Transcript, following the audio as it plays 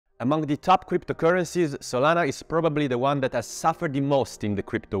Among the top cryptocurrencies, Solana is probably the one that has suffered the most in the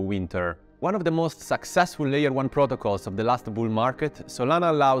crypto winter. One of the most successful Layer 1 protocols of the last bull market,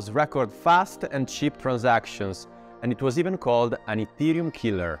 Solana allows record fast and cheap transactions, and it was even called an Ethereum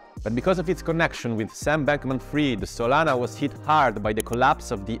killer. But because of its connection with Sam Bankman-Fried, Solana was hit hard by the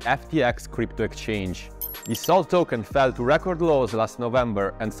collapse of the FTX crypto exchange. The SOL token fell to record lows last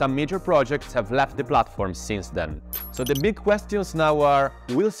November, and some major projects have left the platform since then. So the big questions now are,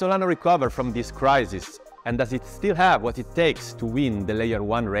 will Solana recover from this crisis? And does it still have what it takes to win the Layer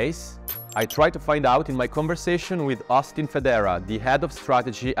 1 race? I try to find out in my conversation with Austin Federa, the head of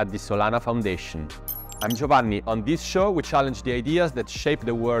strategy at the Solana Foundation. I'm Giovanni. On this show, we challenge the ideas that shape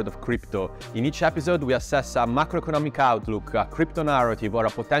the world of crypto. In each episode, we assess a macroeconomic outlook, a crypto narrative, or a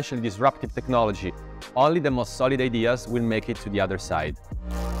potentially disruptive technology. Only the most solid ideas will make it to the other side.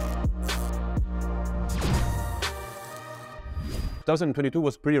 2022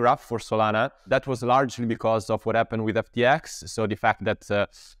 was pretty rough for Solana. That was largely because of what happened with FTX. So the fact that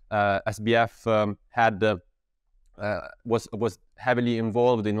SBF was heavily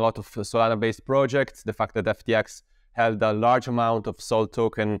involved in a lot of Solana-based projects, the fact that FTX held a large amount of SOL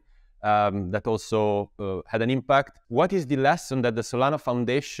token that also had an impact. What is the lesson that the Solana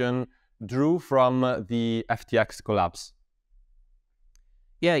Foundation drew from the FTX collapse?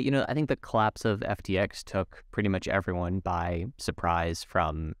 Yeah, I think the collapse of FTX took pretty much everyone by surprise,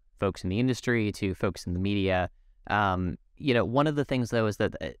 from folks in the industry to folks in the media. One of the things, though, is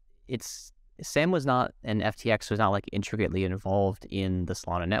that Sam was not, and FTX was not intricately involved in the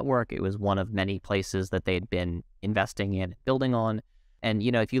Solana network. It was one of many places that they'd been investing in, building on. And,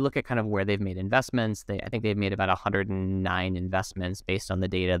 if you look at kind of where they've made investments, I think they've made about 109 investments based on the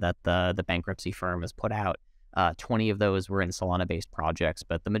data that the bankruptcy firm has put out. 20 of those were in Solana-based projects,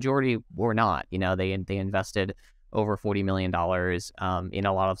 but the majority were not. They invested over $40 million in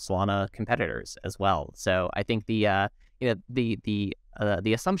a lot of Solana competitors as well. So I think the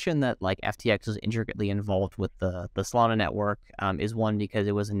assumption that FTX was intricately involved with the Solana network is one, because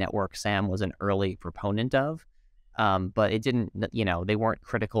it was a network Sam was an early proponent of, but it didn't, they weren't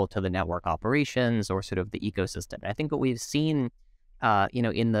critical to the network operations or sort of the ecosystem. And I think what we've seen,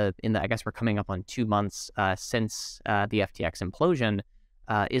 in the I guess we're coming up on 2 months since the FTX implosion,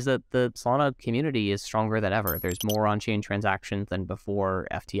 is that the Solana community is stronger than ever. There's more on-chain transactions than before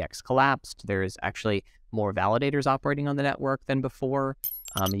FTX collapsed. There's actually more validators operating on the network than before.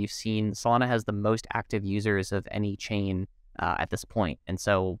 You've seen Solana has the most active users of any chain at this point. And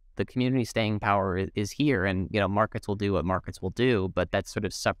so the community staying power is here, and markets will do what markets will do, but that's sort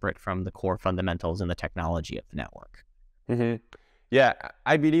of separate from the core fundamentals and the technology of the network. Mm-hmm. Yeah,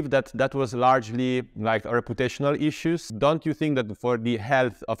 I believe that was largely reputational issues. Don't you think that for the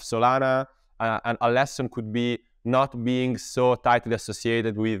health of Solana, a lesson could be not being so tightly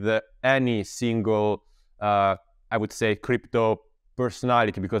associated with any single, I would say, crypto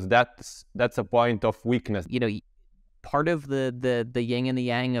personality, because that's a point of weakness. Part of the yin and the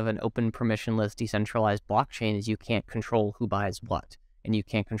yang of an open, permissionless, decentralized blockchain is you can't control who buys what, and you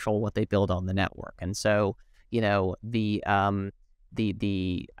can't control what they build on the network. And so, I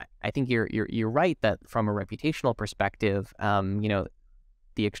think you're right that from a reputational perspective, the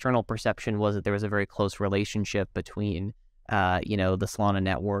external perception was that there was a very close relationship between, the Solana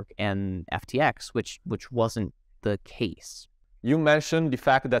network and FTX, which wasn't the case. You mentioned the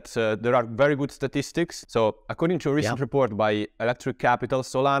fact that there are very good statistics. So according to a recent report by Electric Capital,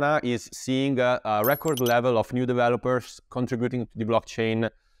 Solana is seeing a record level of new developers contributing to the blockchain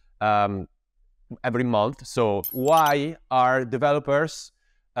every month. So why are developers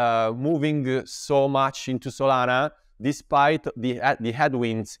moving so much into Solana despite the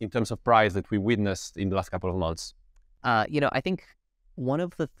headwinds in terms of price that we witnessed in the last couple of months? I think one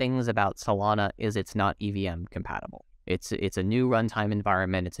of the things about Solana is it's not EVM compatible. It's a new runtime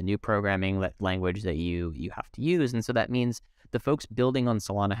environment. It's a new programming language that you have to use. And so that means the folks building on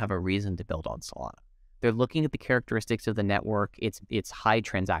Solana have a reason to build on Solana. They're looking at the characteristics of the network. It's high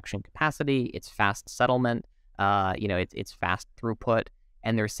transaction capacity. It's fast settlement. It's fast throughput.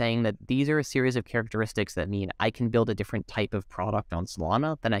 And they're saying that these are a series of characteristics that mean I can build a different type of product on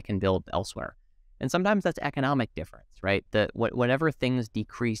Solana than I can build elsewhere. And sometimes that's economic difference, right? Whenever things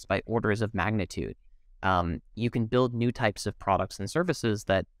decrease by orders of magnitude, you can build new types of products and services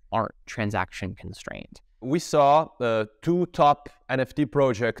that aren't transaction constrained. We saw two top NFT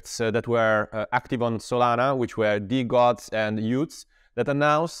projects that were active on Solana, which were DGods and Utes, that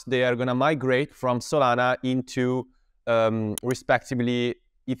announced they are going to migrate from Solana into, respectively,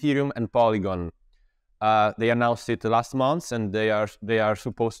 Ethereum and Polygon. They announced it last month, and they are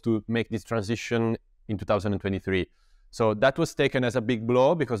supposed to make this transition in 2023. So that was taken as a big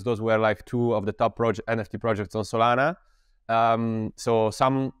blow because those were like two of the top NFT projects on Solana. So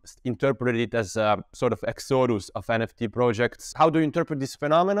some interpreted it as a sort of exodus of NFT projects. How do you interpret this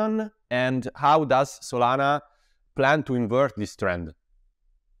phenomenon, and how does Solana plan to invert this trend?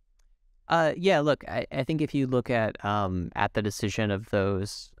 Yeah, look, I think if you look at the decision of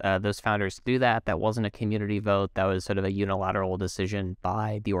those founders to do that, that wasn't a community vote. That was sort of a unilateral decision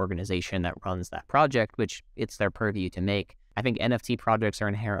by the organization that runs that project, which it's their purview to make. I think NFT projects are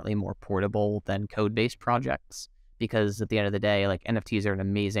inherently more portable than code-based projects because at the end of the day, like NFTs are an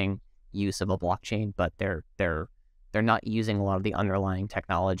amazing use of a blockchain, but they're not using a lot of the underlying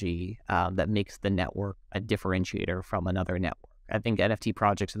technology that makes the network a differentiator from another network. I think NFT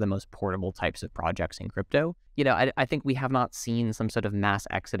projects are the most portable types of projects in crypto. You know, I think we have not seen some sort of mass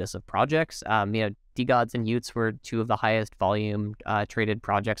exodus of projects. You know, DeGods and Utes were two of the highest volume traded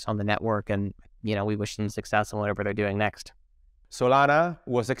projects on the network, and you know, we wish them success in whatever they're doing next. Solana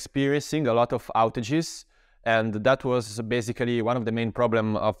was experiencing a lot of outages, and that was basically one of the main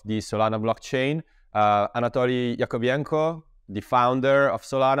problems of the Solana blockchain. Anatoly Yakovenko, the founder of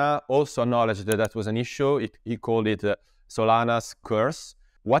Solana, also acknowledged that that was an issue. He called it Solana's curse.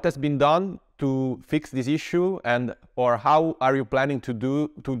 What has been done to fix this issue, and or how are you planning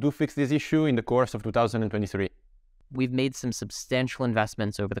to fix this issue in the course of 2023? We've made some substantial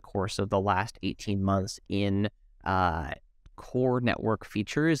investments over the course of the last 18 months in core network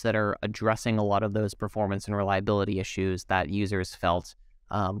features that are addressing a lot of those performance and reliability issues that users felt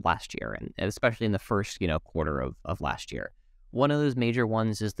last year, and especially in the first quarter of last year. One of those major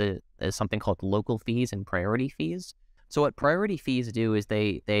ones is something called local fees and priority fees. So what priority fees do is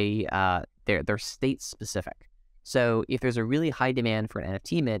they're state specific. So if there's a really high demand for an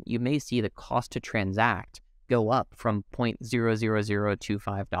NFT mint, you may see the cost to transact go up from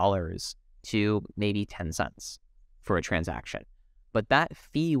 $0.00025 to maybe 10 cents for a transaction. But that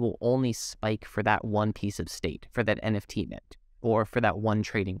fee will only spike for that one piece of state, for that NFT mint, or for that one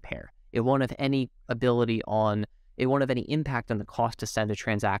trading pair. It won't have any impact on the cost to send a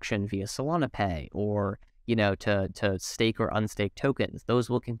transaction via Solana Pay or to stake or unstake tokens. Those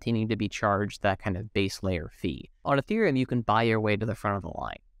will continue to be charged that kind of base layer fee. On Ethereum, you can buy your way to the front of the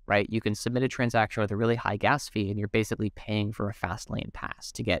line, right? You can submit a transaction with a really high gas fee, and you're basically paying for a fast lane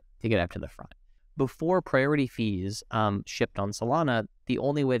pass to get up to the front. Before priority fees shipped on Solana, the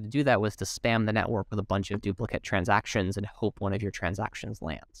only way to do that was to spam the network with a bunch of duplicate transactions and hope one of your transactions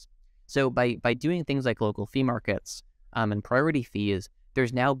lands. So by doing things like local fee markets and priority fees,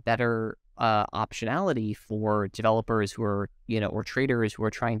 there's now better optionality for developers who are, or traders who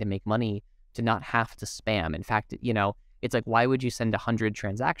are trying to make money to not have to spam. In fact, it's like, why would you send 100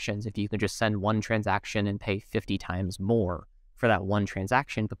 transactions if you can just send one transaction and pay 50 times more for that one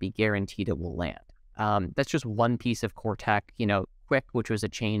transaction, but be guaranteed it will land? That's just one piece of core tech. Quick, which was a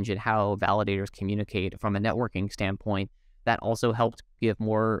change in how validators communicate from a networking standpoint, that also helped give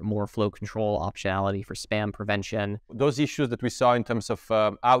more flow control optionality for spam prevention. Those issues that we saw in terms of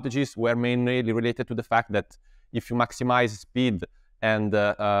outages were mainly related to the fact that if you maximize speed and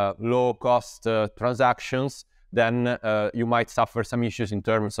low cost transactions, then you might suffer some issues in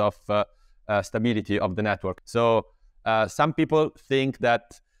terms of stability of the network. So some people think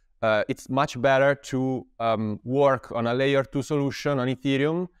that it's much better to work on a layer 2 solution on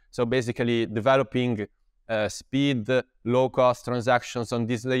Ethereum. So basically developing speed, low-cost transactions on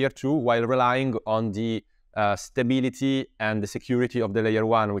this layer 2 while relying on the stability and the security of the layer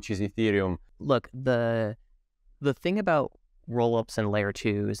 1, which is Ethereum. Look, the thing about rollups and layer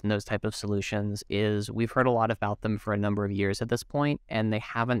 2s and those type of solutions is we've heard a lot about them for a number of years at this point, and they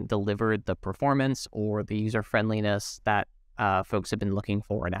haven't delivered the performance or the user-friendliness that folks have been looking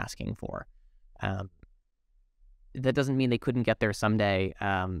for and asking for. That doesn't mean they couldn't get there someday,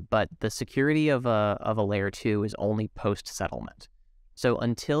 but the security of a layer 2 is only post-settlement. So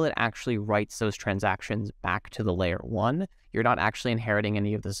until it actually writes those transactions back to the layer 1, you're not actually inheriting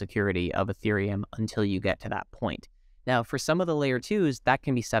any of the security of Ethereum until you get to that point. Now, for some of the layer 2s, that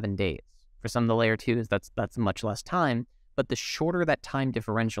can be 7 days. For some of the layer 2s, that's much less time, but the shorter that time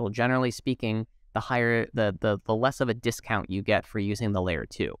differential, generally speaking, the higher, the less of a discount you get for using the layer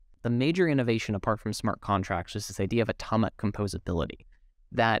 2. The major innovation apart from smart contracts is this idea of atomic composability,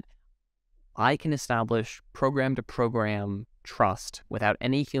 that I can establish program-to-program trust without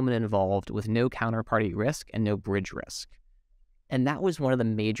any human involved, with no counterparty risk and no bridge risk. And that was one of the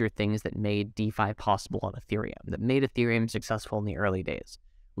major things that made DeFi possible on Ethereum, that made Ethereum successful in the early days.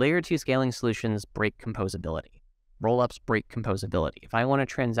 Layer 2 scaling solutions break composability. Rollups break composability. If I want to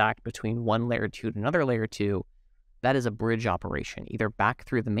transact between one layer 2 to another layer 2, that is a bridge operation, either back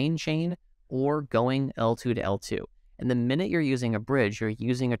through the main chain or going L2 to L2. And the minute you're using a bridge, you're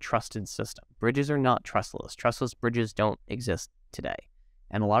using a trusted system. Bridges are not trustless. Trustless bridges don't exist today.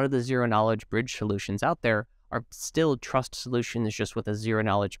 And a lot of the zero-knowledge bridge solutions out there are still trust solutions just with a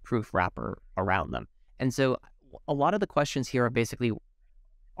zero-knowledge proof wrapper around them. And so a lot of the questions here are basically,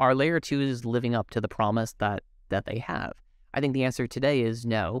 are layer 2s living up to the promise that they have? I think the answer today is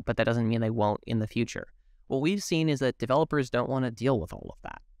no, but that doesn't mean they won't in the future. What we've seen is that developers don't want to deal with all of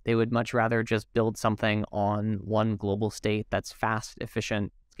that. They would much rather just build something on one global state that's fast,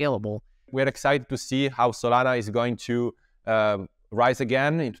 efficient, scalable. We're excited to see how Solana is going to rise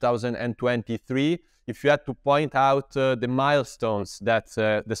again in 2023. If you had to point out the milestones that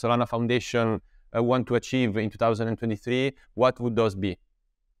the Solana Foundation want to achieve in 2023, what would those be?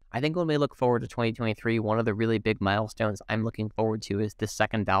 I think when we look forward to 2023, one of the really big milestones I'm looking forward to is the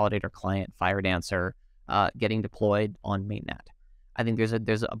second validator client, Firedancer, getting deployed on mainnet. I think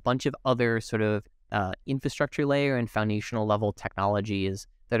there's a bunch of other sort of infrastructure layer and foundational level technologies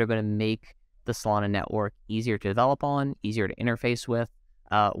that are going to make the Solana network easier to develop on, easier to interface with.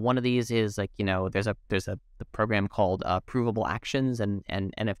 One of these is like, there's the program called Provable Actions and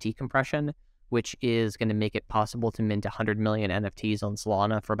NFT compression, which is going to make it possible to mint 100 million NFTs on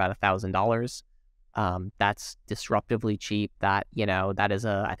Solana for about $1,000. That's disruptively cheap. That is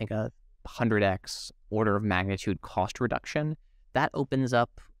I think a 100x order of magnitude cost reduction. That opens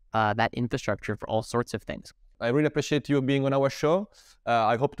up that infrastructure for all sorts of things. I really appreciate you being on our show.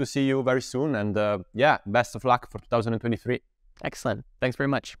 I hope to see you very soon. And best of luck for 2023. Excellent. Thanks very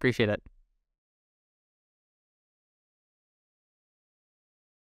much. Appreciate it.